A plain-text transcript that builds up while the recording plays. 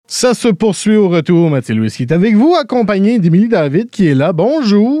Ça se poursuit au retour. Mathieu Louis qui est avec vous, accompagné d'Emilie David qui est là.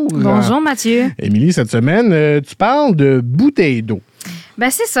 Bonjour. Bonjour, Mathieu. Émilie, cette semaine, tu parles de bouteille d'eau. Ben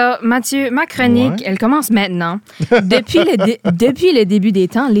c'est ça, Mathieu. Ma chronique, elle commence maintenant. Depuis le début des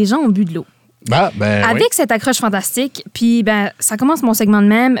temps, les gens ont bu de l'eau. Avec cette accroche fantastique, puis ça commence mon segment de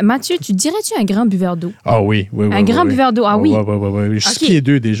même. Mathieu, tu dirais-tu un grand buveur d'eau? Ah oui. Un grand buveur d'eau, oui. Oui. Je suis pied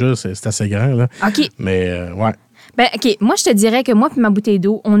 2 déjà, c'est assez grand, là. OK. Mais, ouais. OK, moi, je te dirais que moi et ma bouteille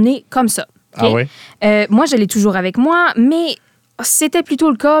d'eau, on est comme ça. Okay? Ah oui? Moi, je l'ai toujours avec moi, mais c'était plutôt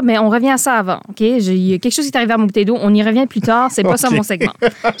le cas, mais on revient à ça avant. OK? Il y a quelque chose qui est arrivé à ma bouteille d'eau. On y revient plus tard. C'est pas ça mon segment.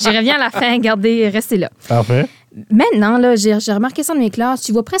 J'y reviens à la fin. Gardez, restez là. Parfait. Maintenant, là, j'ai remarqué ça dans mes classes,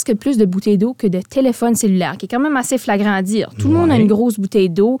 tu vois presque plus de bouteilles d'eau que de téléphones cellulaires, qui est quand même assez flagrant à dire. Tout le monde a une grosse bouteille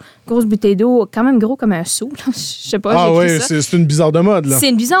d'eau quand même gros comme un seau. Je sais pas, Ah oui, ça. c'est une bizarre de mode, là. C'est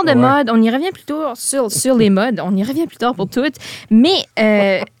une bizarre de mode. On y revient plus tard sur les modes. On y revient plus tard pour toutes. Mais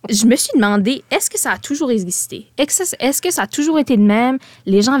je me suis demandé, est-ce que ça a toujours existé? Est-ce que ça a toujours été de même?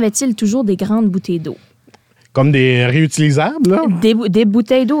 Les gens avaient-ils toujours des grandes bouteilles d'eau? Comme des réutilisables, là? Des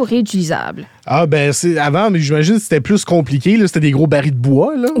bouteilles d'eau réutilisables. Ah, avant, mais j'imagine que c'était plus compliqué. Là. C'était des gros barils de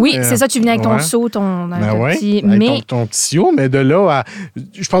bois. Là. Oui, c'est ça. Tu venais avec ton seau, ton petit... Avec ton petit seau. Mais de là,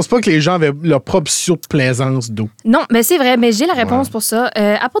 je pense pas que les gens avaient leur propre seau de plaisance d'eau. Non, mais c'est vrai. Mais j'ai la réponse pour ça.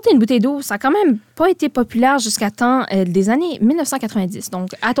 Apporter une bouteille d'eau, ça a quand même pas été populaire jusqu'à temps des années 1990. Donc,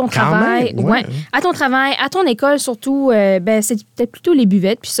 à ton travail, à ton travail, à ton école surtout, c'est peut-être plutôt les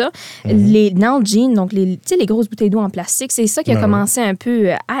buvettes, puis ça. Les Nalgene, donc les grosses bouteilles d'eau en plastique, c'est ça qui a commencé un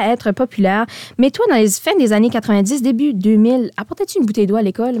peu à être populaire. Mais toi, dans les fins des années 90, début 2000, apportais-tu une bouteille d'eau à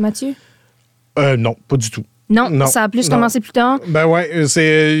l'école, Mathieu? Non, pas du tout. Non, ça a plus commencé plus tard?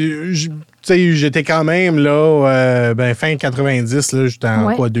 J'étais quand même, là, fin 90, là, j'étais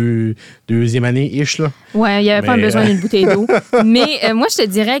en deuxième année-ish, là. Oui, il n'y avait pas besoin d'une bouteille d'eau. Mais moi, je te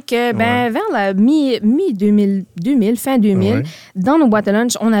dirais que, vers la mi-2000, fin 2000, dans nos boîtes à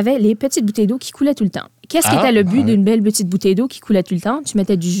lunch, on avait les petites bouteilles d'eau qui coulaient tout le temps. Qu'est-ce qui était le but d'une belle petite bouteille d'eau qui coulait tout le temps? Tu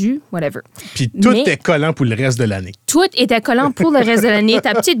mettais du jus, whatever. Puis tout était collant pour le reste de l'année. Tout était collant pour le reste de l'année.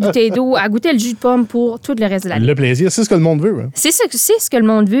 Ta petite bouteille d'eau, elle goûtait le jus de pomme pour tout le reste de l'année. Le plaisir, c'est ce que le monde veut. Hein? C'est ce que le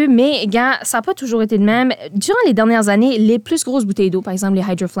monde veut, mais gars, ça n'a pas toujours été de même. Durant les dernières années, les plus grosses bouteilles d'eau, par exemple les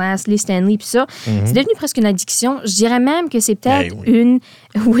Hydro Flask, les Stanley, puis ça, c'est devenu presque une addiction. Je dirais même que c'est peut-être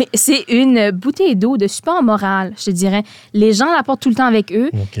c'est une bouteille d'eau de support moral, je te dirais. Les gens l'apportent tout le temps avec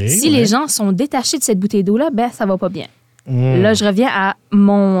eux. Si les gens sont détachés de cette bouteille d'eau-là, ça va pas bien. Là, je reviens à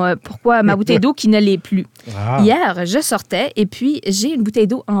pourquoi ma bouteille d'eau qui ne l'est plus. Hier, je sortais et puis j'ai une bouteille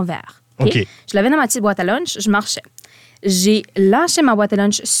d'eau en verre. Okay? Je l'avais dans ma petite boîte à lunch, je marchais. J'ai lâché ma boîte à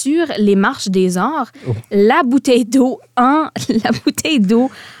lunch sur les marches des arts. La bouteille d'eau en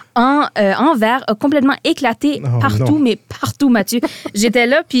verre a complètement éclaté partout, mais partout, Mathieu. J'étais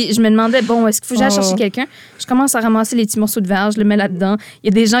là, puis je me demandais, est-ce qu'il faut que j'aille chercher quelqu'un? Je commence à ramasser les petits morceaux de verre, je le mets là-dedans. Il y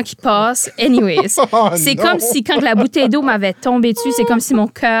a des gens qui passent. Anyways, c'est comme si quand la bouteille d'eau m'avait tombé dessus, c'est comme si mon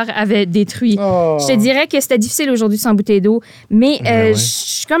cœur avait détruit. Je te dirais que c'était difficile aujourd'hui sans bouteille d'eau, mais je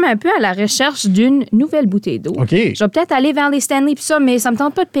suis comme un peu à la recherche d'une nouvelle bouteille d'eau. Je vais peut-être aller vers les Stanley puis ça, mais ça me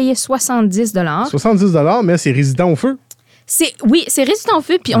tente pas de payer 70 $. 70 $, mais c'est résistant au feu. C'est résistant au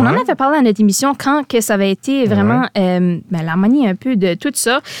feu. Puis on en avait parlé à notre émission quand que ça avait été vraiment la manie un peu de tout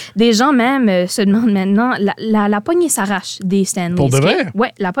ça. Des gens même se demandent maintenant, la poignée s'arrache des Stanley. Pour de vrai? Oui,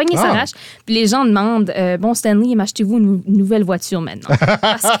 la poignée s'arrache. Puis les gens demandent, Stanley, m'achetez-vous une nouvelle voiture maintenant?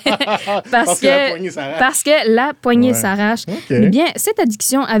 Parce que la poignée s'arrache. Mais bien, cette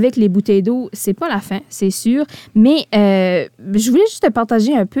addiction avec les bouteilles d'eau, c'est pas la fin, c'est sûr. Mais je voulais juste te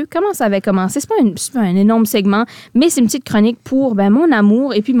partager un peu comment ça avait commencé. C'est pas un énorme segment, mais c'est une petite chronique pour mon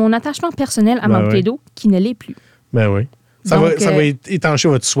amour et puis mon attachement personnel à ma bouteille d'eau qui ne l'est plus. Ça va étancher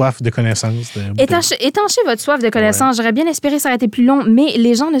votre soif de connaissance. Étancher votre soif de connaissance. J'aurais bien espéré ça aurait été plus long, mais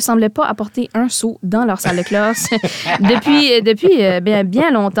les gens ne semblaient pas apporter un seau dans leur salle de classe depuis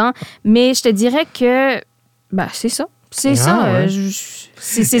bien longtemps. Mais je te dirais que c'est ça. C'est ça.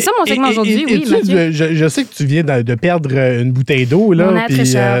 C'est ça mon segment aujourd'hui, Mathieu. Je sais que tu viens de perdre une bouteille d'eau, là. Mon être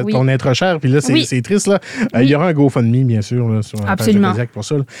cher, ton être cher, puis là, c'est triste, là. Il y aura un GoFundMe, bien sûr, là, sur la page de Tragique pour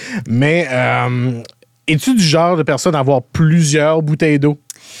ça. Là. Mais es-tu du genre de personne à avoir plusieurs bouteilles d'eau?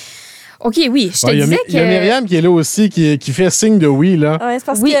 OK, oui, je te disais que... Il y a Myriam qui est là aussi, qui fait signe de oui, là. Oui, c'est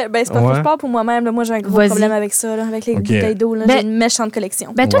parce que je parle pour moi-même. Là. Moi, j'ai un gros problème avec ça, là, avec les bouteilles d'eau. Là. J'ai une méchante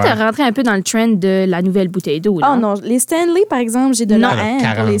collection. Toi, t'es rentré un peu dans le trend de la nouvelle bouteille d'eau. Là. Oh non, les Stanley, par exemple, j'ai de la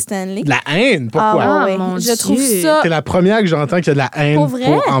haine pour les Stanley. De la haine? Pourquoi? Mon Dieu. Je trouve ça... T'es la première que j'entends qu'il y a de la haine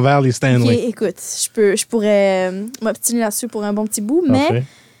envers les Stanley. Okay, écoute, je pourrais m'obstiner là-dessus pour un bon petit bout, mais...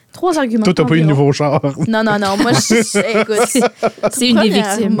 3 arguments. Toi, t'as pas eu de nouveau char. Non. Moi, écoute. C'est une des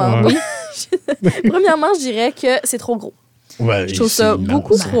victimes. Oui. Premièrement, je dirais que c'est trop gros. Ouais, je trouve ça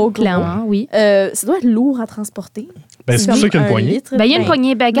beaucoup trop gros. Clairement, oui. Ça doit être lourd à transporter. Ben, c'est pour ça qu'il y a une poignée. Il y a une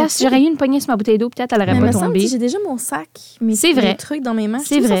poignée. Si j'aurais eu une poignée sur ma bouteille d'eau, peut-être elle n'aurait pas tombé. J'ai déjà mon sac, mes trucs dans mes mains.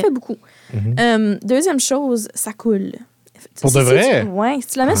 C'est vrai. Ça fait beaucoup. Deuxième chose, ça coule. Pour de vrai? Oui, si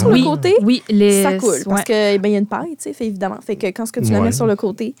tu la mets sur le côté, ça coule. Parce qu'il y a une paille, tu sais, évidemment. Fait que quand tu la mets sur le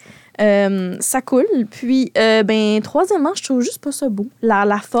côté, ça coule. Puis, troisièmement, je trouve juste pas ça beau.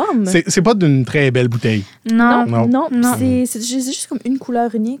 La forme. C'est pas d'une très belle bouteille. Non. C'est juste comme une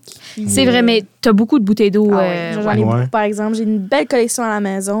couleur unique. C'est vrai, mais t'as beaucoup de bouteilles d'eau. J'en ai beaucoup, par exemple. J'ai une belle collection à la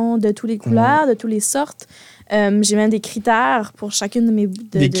maison de toutes les couleurs, de toutes les sortes. J'ai même des critères pour chacune de mes...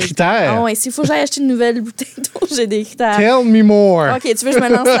 Des critères? Ah ouais, s'il faut que j'aille acheter une nouvelle bouteille d'eau, j'ai des critères. Tell me more. OK, tu veux que je me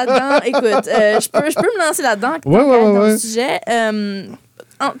lance là-dedans? Écoute, je peux me lancer là-dedans dans le sujet.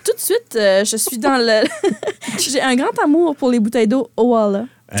 Tout de suite, je suis dans le... J'ai un grand amour pour les bouteilles d'eau Owala.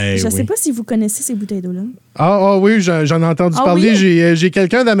 Je ne sais pas si vous connaissez ces bouteilles d'eau-là. Ah oui, j'en ai entendu parler. Oui? J'ai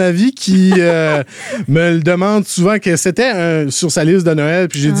quelqu'un dans ma vie qui me le demande souvent que c'était sur sa liste de Noël.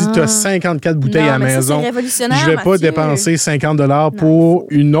 Puis j'ai dit, tu as 54 bouteilles à la maison. Ça, c'est révolutionnaire, je ne vais pas dépenser 50$ pour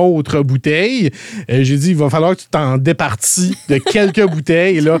une autre bouteille. J'ai dit, il va falloir que tu t'en départis de quelques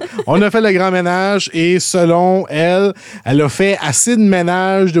bouteilles. Et là, on a fait le grand ménage et selon elle, elle a fait assez de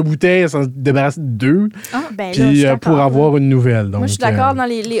ménage de bouteilles. Elle s'en débarrasse de 2 puis pour avoir une nouvelle. Donc, moi, je suis d'accord. Dans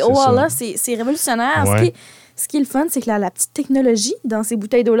les Owala, c'est révolutionnaire. Ouais. Ce qui est le fun, c'est que la petite technologie dans ces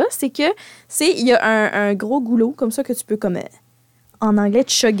bouteilles d'eau-là, c'est que il y a un gros goulot comme ça que tu peux, comme en anglais,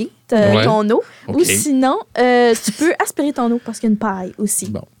 chugger ton eau. Okay. Ou sinon, tu peux aspirer ton eau parce qu'il y a une paille aussi.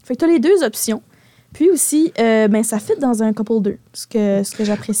 Bon. Fait que tu as les 2 options. Puis aussi, ça fit dans un couple 2, ce que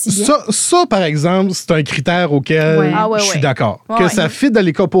j'apprécie bien. Ça, par exemple, c'est un critère auquel je suis d'accord. Que ça fit dans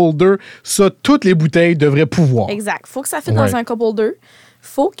les couple 2, ça, toutes les bouteilles devraient pouvoir. Exact. Faut que ça fit dans un couple 2.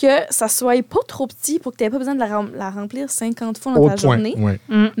 Faut que ça soit pas trop petit pour que tu n'aies pas besoin de la remplir 50 fois dans ta journée.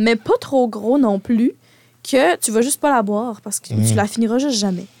 Mais pas trop gros non plus que tu vas juste pas la boire parce que tu la finiras juste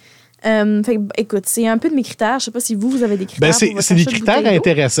jamais. Fait que, écoute, c'est un peu de mes critères. Je sais pas si vous avez des critères. C'est des critères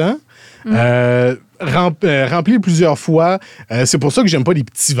intéressants. Remplir plusieurs fois. C'est pour ça que j'aime pas les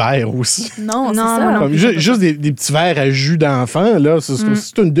petits verres aussi. Non, c'est ça. Comme juste des petits verres à jus d'enfant, là,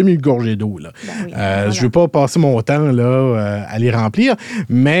 c'est une demi-gorgée d'eau. Là. Je veux pas passer mon temps là, à les remplir,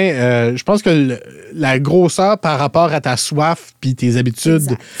 mais je pense que la grosseur par rapport à ta soif puis tes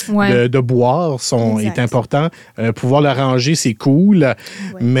habitudes de boire est important. Pouvoir le ranger, c'est cool.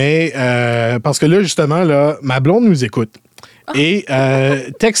 Mais parce que là, justement, là, ma blonde nous écoute. Et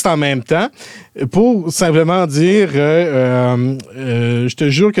texte en même temps pour simplement dire je te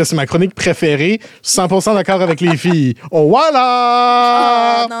jure que c'est ma chronique préférée, 100% d'accord avec les filles. Oh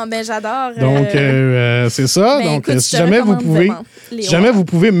voilà! Non, mais j'adore. Donc c'est ça. Ben, donc écoute, si jamais vous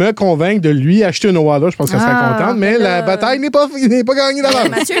pouvez me convaitre de lui acheter une Owala, je pense qu'elle serait contente, mais la bataille n'est pas gagnée d'avance.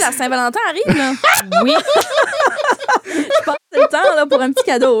 Mathieu, la Saint-Valentin arrive là. Oui. Je pense que c'est le temps là, pour un petit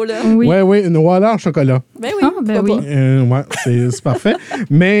cadeau. Là. Oui, une Owala en chocolat. Ben oui. C'est parfait.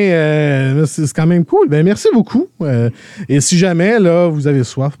 Mais c'est quand même cool. Ben, merci beaucoup. Et si jamais là, vous avez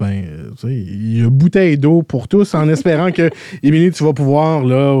soif, il y a bouteille d'eau pour tous, en espérant que, Emilie, tu vas pouvoir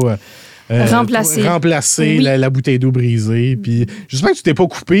là, remplacer la bouteille d'eau brisée. Puis j'espère que tu t'es pas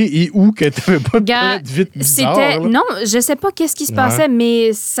coupé et ou que tu n'avais pas de vite bizarre. Non, je sais pas qu'est-ce qui se passait,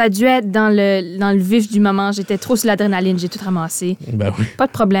 mais ça a dû être dans le vif du moment. J'étais trop sur l'adrénaline, j'ai tout ramassé. Ben oui. Pas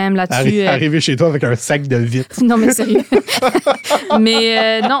de problème là-dessus. Arriver chez toi avec un sac de vitres. Non, mais sérieux.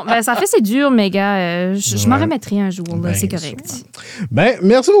 Mais non, ça fait c'est dur, mais gars, je m'en remettrai un jour. Là, c'est correct. Ben,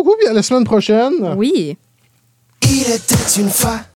 merci beaucoup. Puis à la semaine prochaine. Oui. Il était une fois